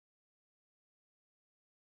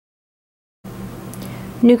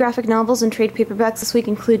New graphic novels and trade paperbacks this week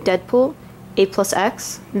include Deadpool,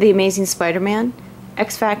 A+X, The Amazing Spider-Man,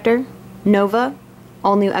 X Factor, Nova,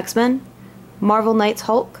 All New X-Men, Marvel Knights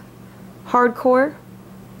Hulk, Hardcore,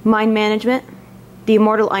 Mind Management, The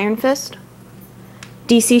Immortal Iron Fist,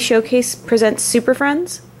 DC Showcase presents Super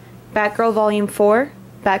Friends, Batgirl Volume 4,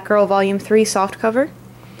 Batgirl Volume 3 softcover,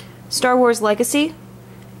 Star Wars Legacy,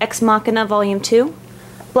 Ex Machina Volume 2,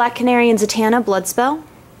 Black Canary and Zatanna Bloodspell,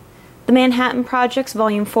 The Manhattan Projects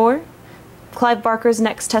Volume 4, Clive Barker's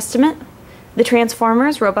Next Testament, The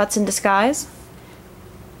Transformers Robots in Disguise,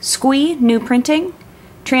 Squee New Printing,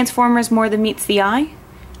 Transformers More Than Meets the Eye,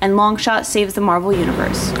 and Longshot Saves the Marvel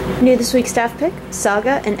Universe. New This Week Staff Pick,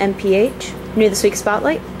 Saga and MPH, New This Week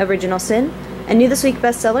Spotlight, Original Sin, and New This Week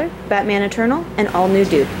Bestseller, Batman Eternal, and All New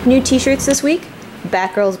Duke. New t-shirts this week,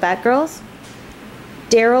 Batgirls,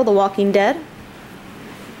 Daryl the Walking Dead,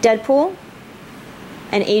 Deadpool,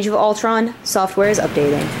 and Age of Ultron software is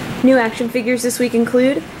updating. New action figures this week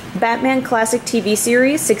include Batman Classic TV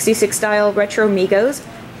Series 66 style Retro Migos,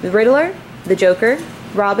 the Riddler, the Joker,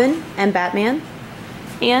 Robin, and Batman,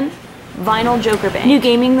 and Vinyl Joker Bang. New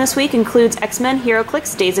gaming this week includes X-Men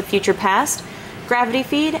HeroClix Days of Future Past, Gravity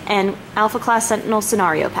Feed, and Alpha Class Sentinel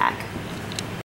Scenario Pack.